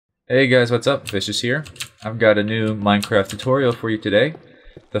Hey guys, what's up? Vicious here. I've got a new Minecraft tutorial for you today.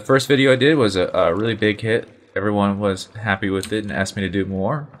 The first video I did was a really big hit. Everyone was happy with it and asked me to do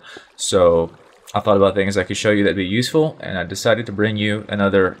more. So I thought about things I could show you that'd be useful, and I decided to bring you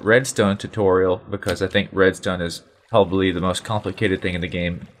another Redstone tutorial because I think Redstone is probably the most complicated thing in the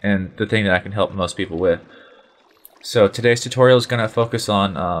game and the thing that I can help most people with. So today's tutorial is going to focus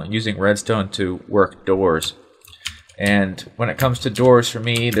on using Redstone to work doors. And when it comes to doors, for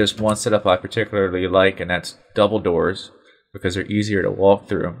me, there's one setup I particularly like, and that's double doors, because they're easier to walk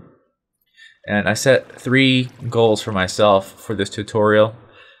through. And I set 3 goals for myself for this tutorial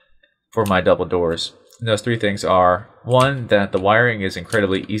for my double doors. And those 3 things are: 1, that the wiring is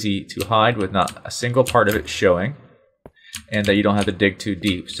incredibly easy to hide with not a single part of it showing, and that you don't have to dig too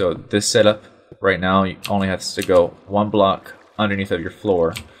deep. So this setup right now, you only have to go 1 block underneath of your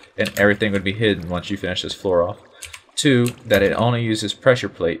floor, and everything would be hidden once you finish this floor off. 2, that it only uses pressure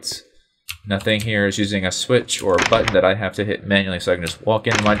plates. Nothing here is using a switch or a button that I have to hit manually, so I can just walk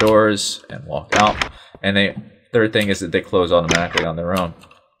into my doors and walk out. And the third thing is that they close automatically on their own.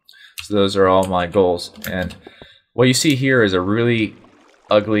 So those are all my goals. And what you see here is a really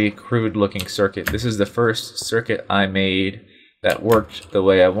ugly, crude looking circuit. This is the first circuit I made that worked the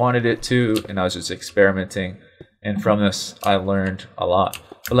way I wanted it to, and I was just experimenting. And from this I learned a lot.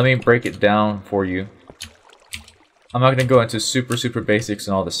 But let me break it down for you. I'm not going to go into super basics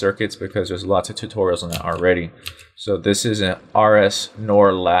on all the circuits because there's lots of tutorials on that already. So this is an RS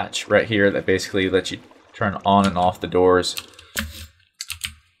NOR latch right here that basically lets you turn on and off the doors.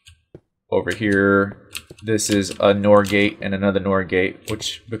 Over here, this is a NOR gate and another NOR gate,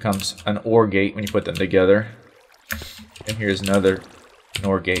 which becomes an OR gate when you put them together. And here's another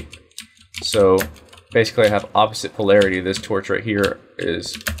NOR gate. So basically I have opposite polarity. This torch right here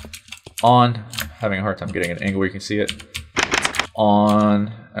is on. Having a hard time getting an angle where you can see it. It's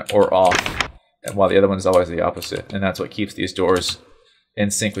on or off, and while the other one is always the opposite, and that's what keeps these doors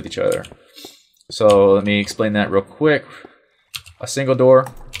in sync with each other. So let me explain that real quick. A single door,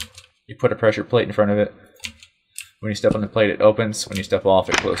 you put a pressure plate in front of it. When you step on the plate, it opens. When you step off,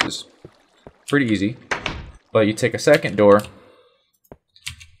 it closes. Pretty easy. But you take a second door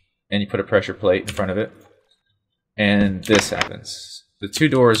and you put a pressure plate in front of it, and this happens. The 2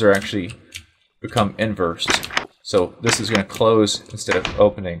 doors are actually become inversed. So this is going to close instead of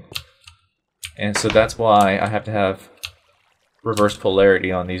opening. And so that's why I have to have reverse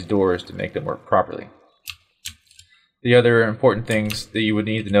polarity on these doors to make them work properly. The other important things that you would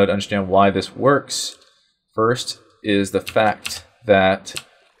need to know to understand why this works, first, is the fact that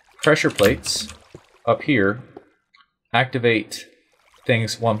pressure plates up here activate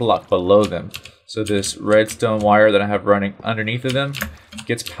things 1 block below them. So this redstone wire that I have running underneath of them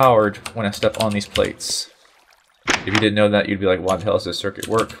gets powered when I step on these plates. If you didn't know that, you'd be like, why the hell does this circuit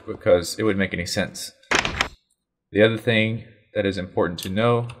work? Because it wouldn't make any sense. The other thing that is important to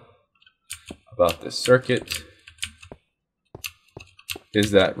know about this circuit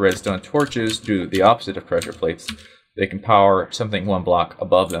is that redstone torches do the opposite of pressure plates. They can power something 1 block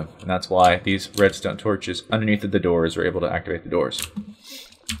above them, and that's why these redstone torches underneath of the doors are able to activate the doors.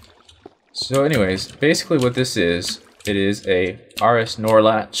 So anyways, basically what this is, it is a RS NOR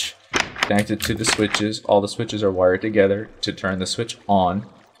latch connected to the switches. All the switches are wired together to turn the switch on,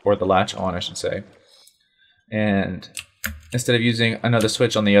 or the latch on I should say. And instead of using another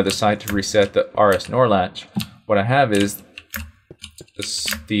switch on the other side to reset the RS NOR latch, what I have is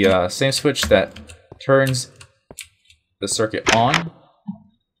the same switch that turns the circuit on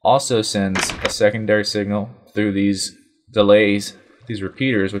also sends a secondary signal through these delays, these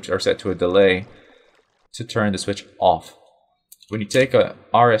repeaters, which are set to a delay, to turn the switch off. When you take a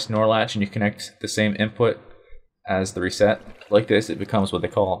RS NOR latch and you connect the same input as the reset, like this, it becomes what they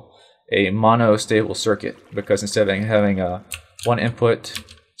call a monostable circuit, because instead of having a 1 input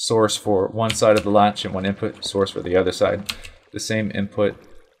source for one side of the latch and 1 input source for the other side, the same input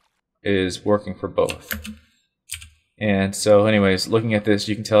is working for both. And so anyways, looking at this,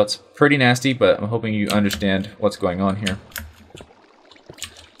 you can tell it's pretty nasty, but I'm hoping you understand what's going on here.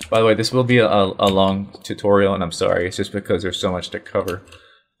 By the way, this will be a long tutorial, and I'm sorry, it's just because there's so much to cover,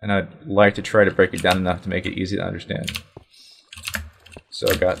 and I'd like to try to break it down enough to make it easy to understand. So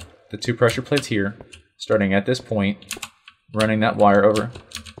I've got the 2 pressure plates here, starting at this point, running that wire over.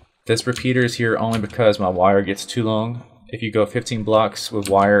 This repeater is here only because my wire gets too long. If you go 15 blocks with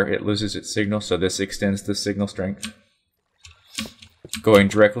wire, it loses its signal, so this extends the signal strength. Going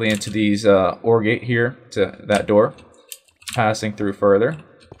directly into these OR gate here to that door, passing through further,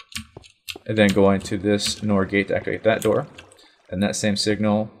 and then going to this NOR gate to activate that door, and that same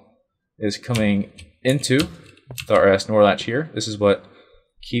signal is coming into the RS NOR latch here. This is what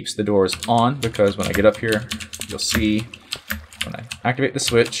keeps the doors on, because when I get up here, you'll see when I activate the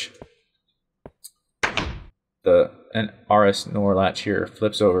switch, the RS NOR latch here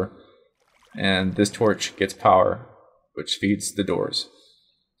flips over, and this torch gets power, which feeds the doors.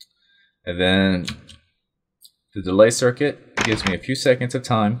 And then the delay circuit gives me a few seconds of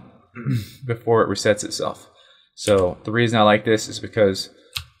time before it resets itself. So the reason I like this is because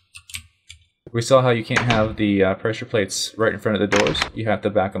we saw how you can't have the pressure plates right in front of the doors. You have to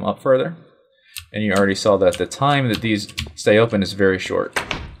back them up further. And you already saw that the time that these stay open is very short.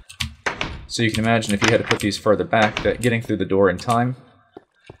 So you can imagine if you had to put these further back, that getting through the door in time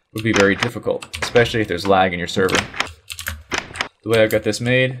would be very difficult, especially if there's lag in your server. The way I've got this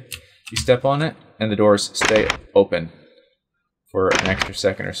made, you step on it and the doors stay open for an extra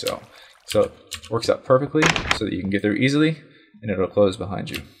second or so. So it works out perfectly so that you can get through easily and it'll close behind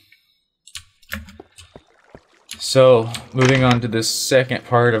you. So moving on to this second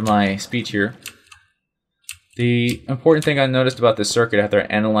part of my speech here. The important thing I noticed about this circuit after I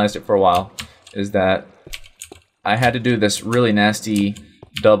analyzed it for a while is that I had to do this really nasty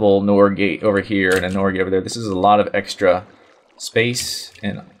double NOR gate over here and a NOR gate over there. This is a lot of extra space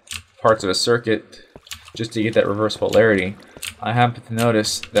and parts of a circuit just to get that reverse polarity. I happen to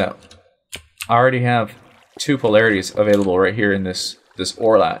notice that I already have two polarities available right here in this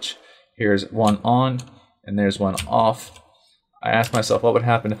OR latch. Here's one on and there's one off. I asked myself what would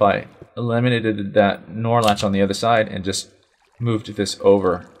happen if I eliminated that NOR latch on the other side and just moved this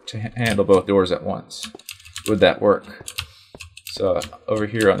over to handle both doors at once. Would that work? So over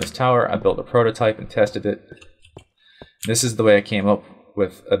here on this tower, I built a prototype and tested it. This is the way I came up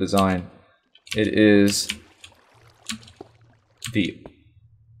with a design. It is the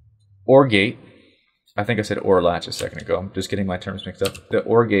OR gate. I think I said OR latch a second ago. I'm just getting my terms mixed up. The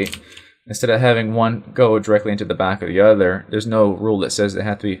OR gate, instead of having one go directly into the back of the other, there's no rule that says they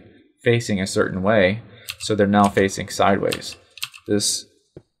have to be facing a certain way, so they're now facing sideways. This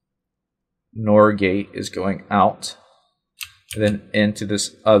NOR gate is going out, and then into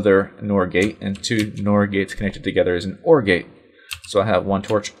this other NOR gate, and two NOR gates connected together is an OR gate. So I have one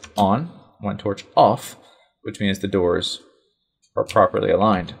torch on, one torch off, which means the doors are properly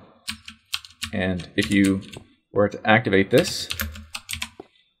aligned. And if you were to activate this,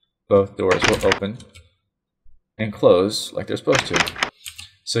 both doors will open and close like they're supposed to.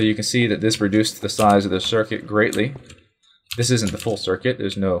 So you can see that this reduced the size of the circuit greatly. This isn't the full circuit.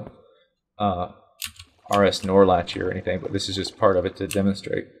 There's no RS NOR latch here or anything, but this is just part of it to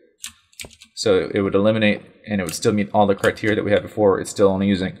demonstrate. So it would eliminate, and it would still meet all the criteria that we had before. It's still only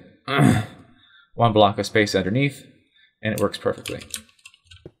using one block of space underneath, and it works perfectly.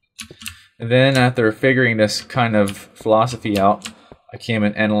 And then after figuring this kind of philosophy out, I came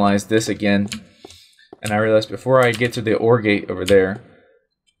and analyzed this again, and I realized before I get to the OR gate over there,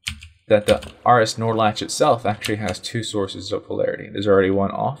 that the RS NOR latch itself actually has two sources of polarity. There's already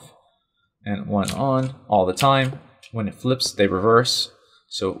one off and one on all the time. When it flips, they reverse.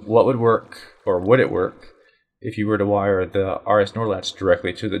 So what would work, or would it work, if you were to wire the RS NOR latch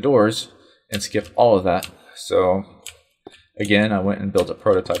directly to the doors and skip all of that? So again, I went and built a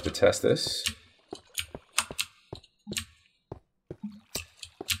prototype to test this.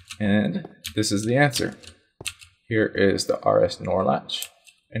 And this is the answer. Here is the RS NOR latch,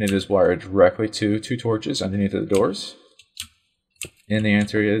 and it is wired directly to two torches underneath the doors. And the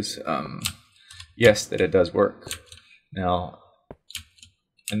answer is yes, that it does work. Now,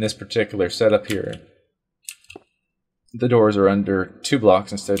 in this particular setup here, the doors are under 2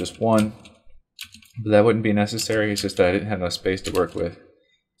 blocks instead of just 1. But that wouldn't be necessary. It's just that I didn't have enough space to work with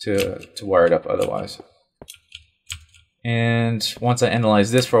to wire it up otherwise. And once I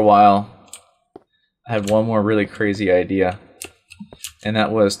analyzed this for a while, I had one more really crazy idea, and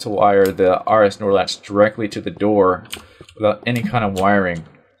that was to wire the RS NOR latch directly to the door without any kind of wiring.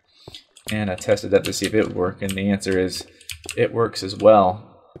 And I tested that to see if it would work, and the answer is it works as well.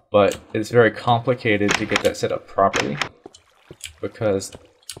 But it's very complicated to get that set up properly because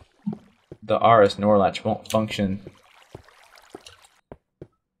the RS NOR latch won't function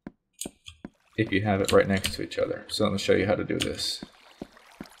if you have it right next to each other. So let me show you how to do this.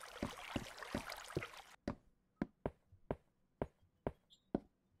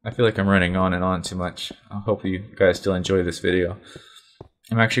 I feel like I'm running on and on too much. I hope you guys still enjoy this video.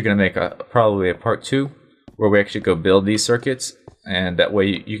 I'm actually going to make probably a part 2 where we actually go build these circuits, and that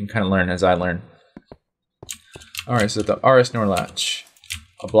way you can kind of learn as I learn. Alright, so the RS NOR latch,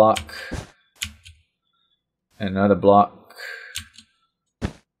 a block, another block.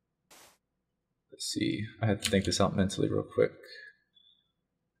 Let's see, I have to think this out mentally real quick.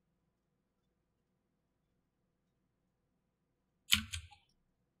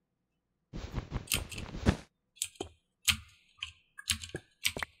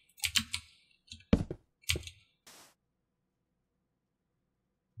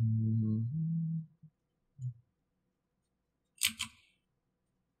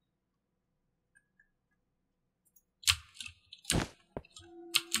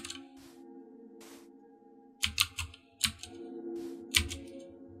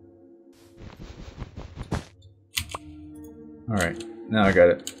 Alright, now I got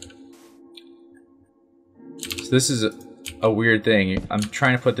it. So this is a weird thing. I'm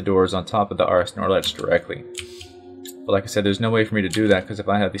trying to put the doors on top of the RS NOR latch directly. But like I said, there's no way for me to do that because if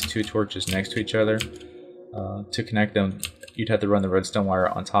I have these two torches next to each other, to connect them, you'd have to run the redstone wire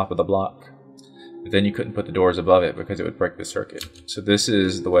on top of the block. But then you couldn't put the doors above it because it would break the circuit. So this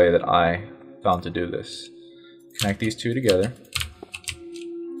is the way that I found to do this. Connect these two together.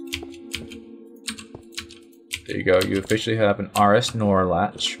 There you go. You officially have an RS NOR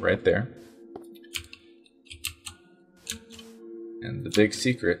latch right there. And the big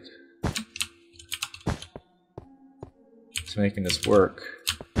secret to making this work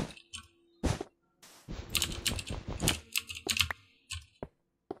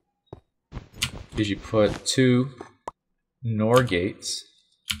is you put two NOR gates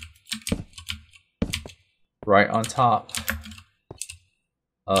right on top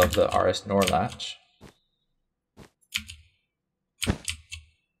of the RS NOR latch.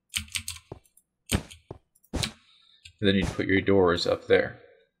 And then you put your doors up there.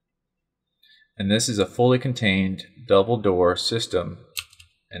 And this is a fully contained double door system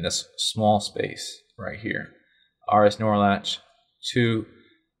in this small space right here. RS NOR latch, two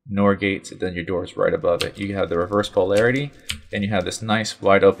NOR gates, and then your doors right above it. You have the reverse polarity, and you have this nice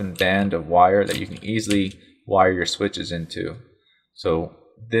wide open band of wire that you can easily wire your switches into. So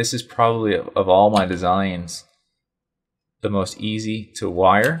this is probably, of all my designs, the most easy to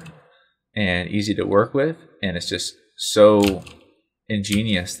wire and easy to work with, and it's just so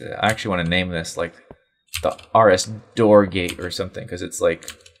ingenious that I actually want to name this like the RS door gate or something, because it's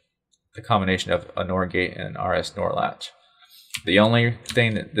like the combination of a NOR gate and an RS NOR latch. The only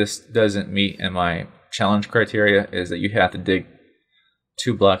thing that this doesn't meet in my challenge criteria is that you have to dig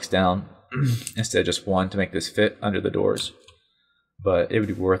 2 blocks down instead of just 1 to make this fit under the doors. But it would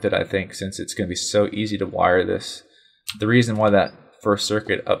be worth it, I think, since it's going to be so easy to wire this. The reason why that first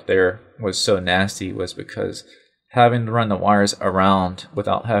circuit up there was so nasty was because having to run the wires around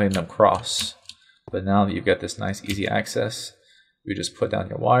without having them cross. But now that you've got this nice easy access, you just put down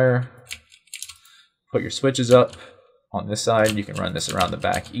your wire, put your switches up on this side. You can run this around the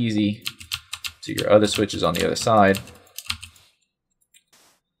back easy to your other switches on the other side.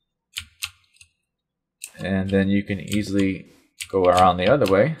 And then you can easily go around the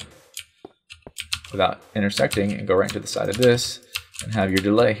other way without intersecting and go right to the side of this and have your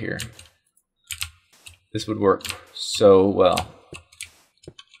delay here. This would work so well.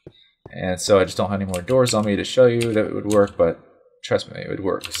 And so I just don't have any more doors on me to show you that it would work, but trust me, it would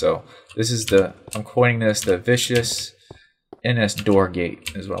work. So this is the, I'm coining this the vicious NS door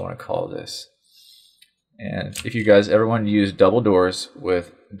gate is what I want to call this. And if you guys ever wanted to use double doors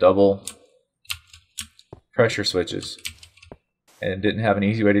with double pressure switches and didn't have an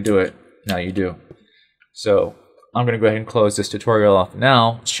easy way to do it, now you do. So I'm going to go ahead and close this tutorial off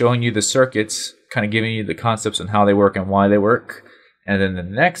now, showing you the circuits, kind of giving you the concepts on how they work and why they work. And then the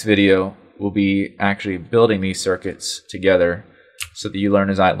next video will be actually building these circuits together so that you learn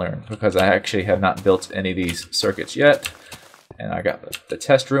as I learn, because I actually have not built any of these circuits yet. And I got the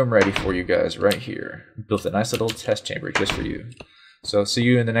test room ready for you guys right here. Built a nice little test chamber just for you. So see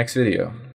you in the next video.